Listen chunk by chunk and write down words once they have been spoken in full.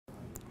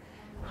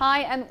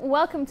Hi and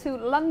welcome to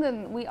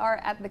London. We are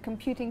at the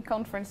Computing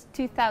Conference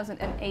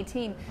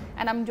 2018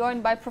 and I'm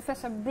joined by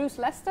Professor Bruce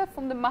Lester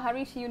from the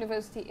Maharishi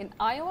University in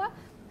Iowa.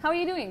 How are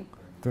you doing?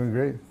 Doing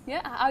great.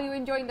 Yeah, how are you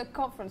enjoying the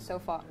conference so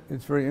far?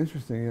 It's very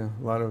interesting, yeah.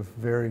 A lot of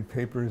varied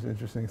papers,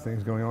 interesting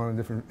things going on in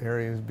different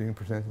areas being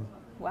presented.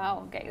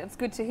 Wow, okay, that's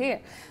good to hear.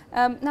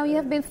 Now you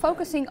have been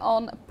focusing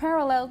on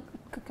parallel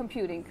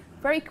computing.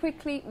 Very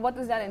quickly, what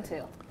does that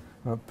entail?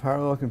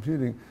 Parallel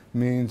computing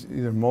means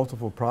either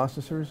multiple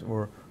processors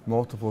or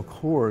multiple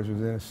cores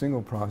within a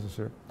single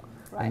processor.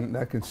 Right. And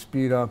that can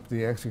speed up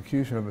the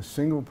execution of a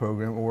single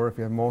program, or if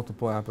you have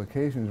multiple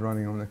applications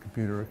running on the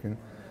computer,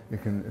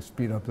 it can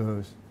speed up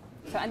those.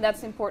 So, and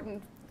that's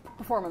important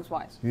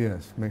performance-wise?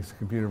 Yes, makes the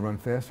computer run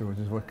faster, which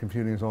is what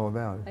computing is all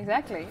about.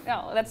 Exactly.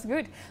 Oh, that's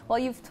good. Well,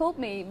 you've told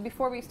me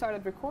before we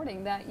started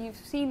recording that you've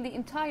seen the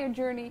entire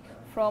journey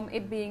from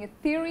it being a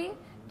theory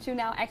to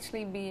now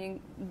actually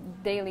being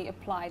daily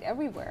applied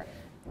everywhere.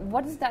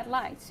 What is that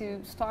like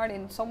to start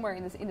in somewhere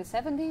in the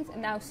 70s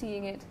and now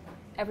seeing it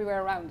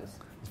everywhere around us?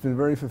 It's been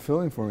very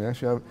fulfilling for me.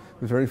 Actually, I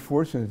was very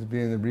fortunate to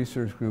be in the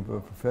research group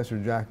of Professor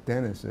Jack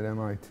Dennis at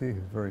MIT,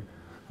 who's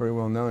very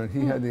well known. And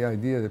he had the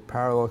idea that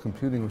parallel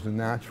computing was a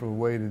natural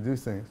way to do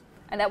things.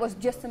 And that was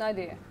just an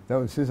idea? That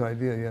was his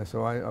idea, yeah.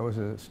 So I was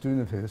a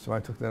student of his, so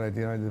I took that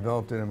idea and I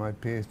developed it in my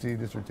PhD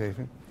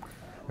dissertation.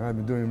 And I've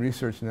been doing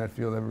research in that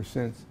field ever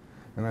since.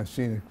 And I've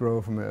seen it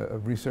grow from a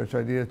research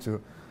idea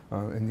to,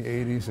 in the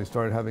 80s, they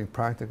started having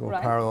practical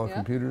parallel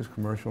computers,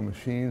 commercial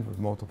machines with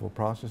multiple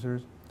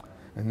processors.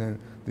 And then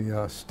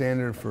the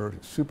standard for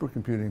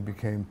supercomputing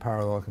became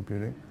parallel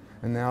computing.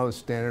 And now the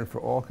standard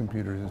for all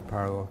computers is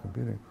parallel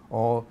computing.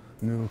 All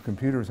new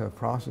computers have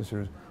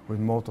processors with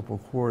multiple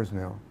cores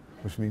now,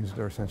 which means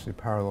they're essentially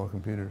parallel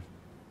computers.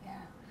 Yeah.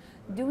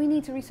 Do we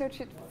need to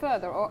research it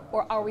further,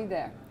 or are we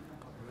there?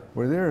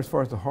 We're there as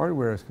far as the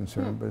hardware is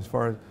concerned, but as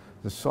far as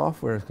the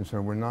software is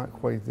concerned, we're not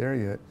quite there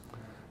yet.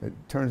 It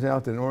turns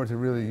out that in order to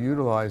really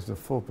utilize the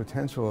full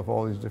potential of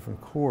all these different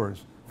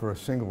cores for a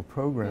single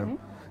program,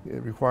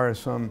 it requires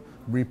some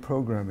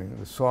reprogramming.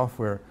 The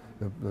software,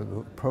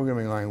 the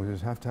programming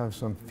languages have to have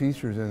some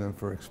features in them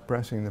for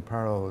expressing the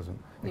parallelism.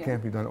 It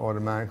can't be done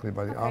automatically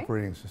by the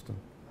operating system.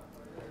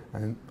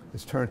 And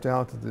it's turned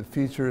out that the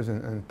features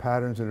and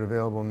patterns that are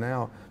available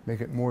now make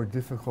it more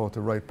difficult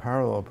to write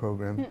parallel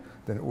programs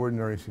than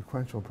ordinary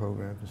sequential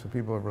programs. And so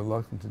people are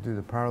reluctant to do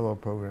the parallel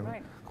program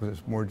because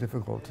it's more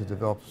difficult to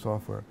develop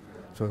software.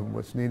 So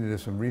what's needed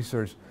is some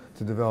research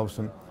to develop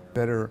some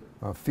better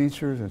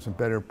features and some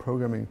better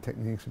programming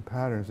techniques and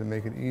patterns that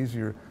make it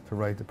easier to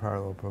write the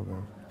parallel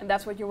programs. And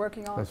that's what you're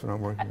working on? That's what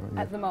I'm working on,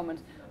 at the moment.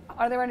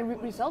 Are there any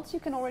results you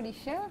can already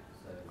share?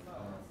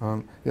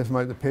 Yes,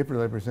 the paper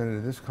that I presented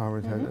at this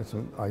conference had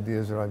some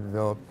ideas that I've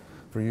developed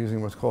for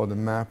using what's called the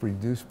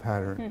MapReduce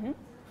pattern,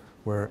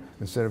 where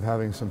instead of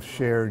having some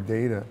shared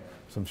data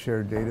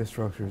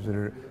structures that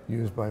are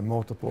used by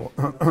multiple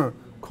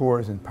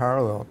cores in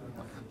parallel,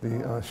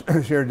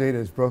 the shared data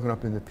is broken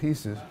up into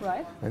pieces,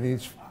 and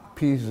each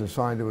piece is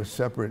assigned to a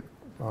separate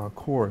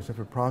core,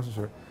 separate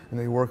processor, and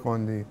they work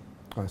on the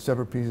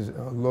separate pieces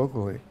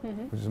locally,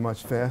 which is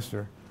much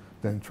faster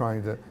than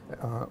trying to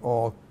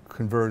all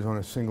converge on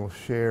a single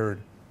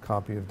shared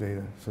copy of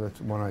data. So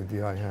that's one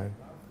idea I had.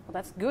 Well,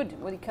 that's good,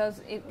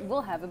 because it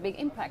will have a big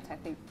impact, I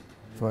think.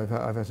 So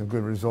I've had some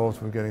good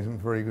results with getting some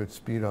very good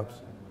speed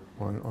ups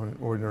on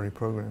ordinary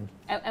programs.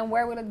 And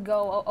where will it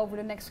go over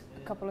the next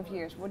couple of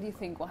years? What do you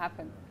think will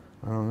happen?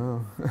 I don't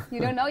know. You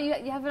don't know?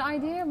 You have an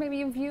idea,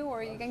 maybe a view,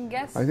 or you can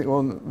guess? I think,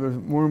 well, there's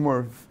more and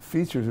more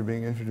features are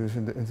being introduced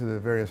into the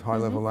various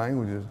high-level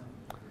languages.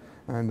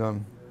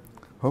 And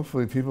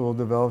hopefully people will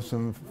develop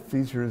some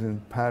features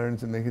and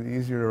patterns that make it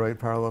easier to write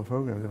parallel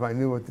programs. If I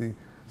knew what the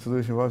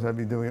solution was, I'd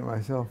be doing it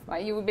myself.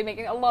 Right, you would be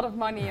making a lot of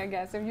money, I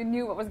guess, if you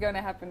knew what was going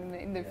to happen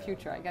in the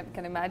future. I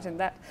can imagine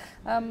that.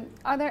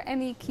 Are there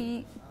any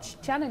key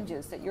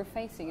challenges that you're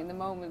facing in the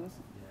moment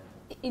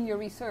in your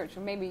research,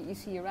 or maybe you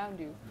see around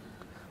you?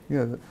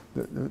 Yeah,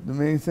 the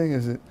main thing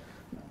is that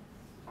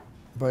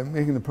by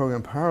making the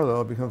program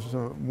parallel, it becomes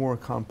somewhat more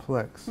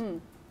complex.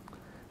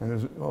 And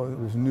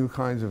there's new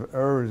kinds of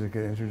errors that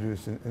get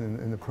introduced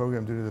in the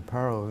program due to the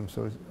parallelism.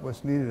 So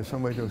what's needed is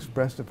some way to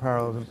express the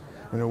parallelism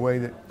in a way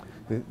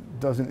that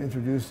doesn't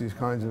introduce these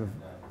kinds of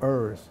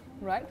errors.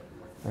 Right.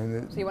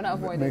 And so you want to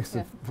avoid it.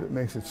 It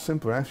makes it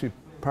simpler. Actually,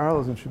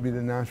 parallelism should be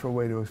the natural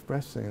way to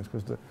express things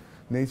because the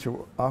nature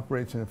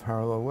operates in a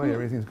parallel way.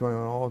 Everything's going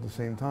on all at the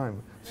same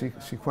time.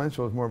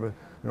 Sequential is more of an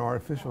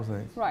artificial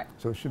thing. Right.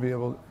 So it should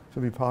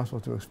be possible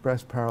to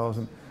express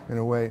parallelism in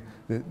a way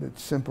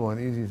that's simple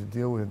and easy to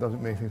deal with. It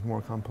doesn't make things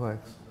more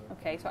complex.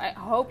 Okay, so I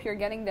hope you're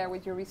getting there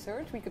with your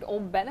research. We could all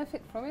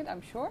benefit from it,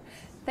 I'm sure.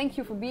 Thank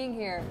you for being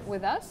here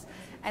with us.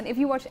 And if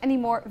you watch any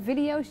more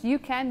videos, you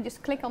can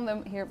just click on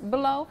them here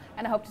below,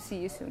 and I hope to see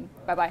you soon.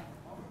 Bye-bye.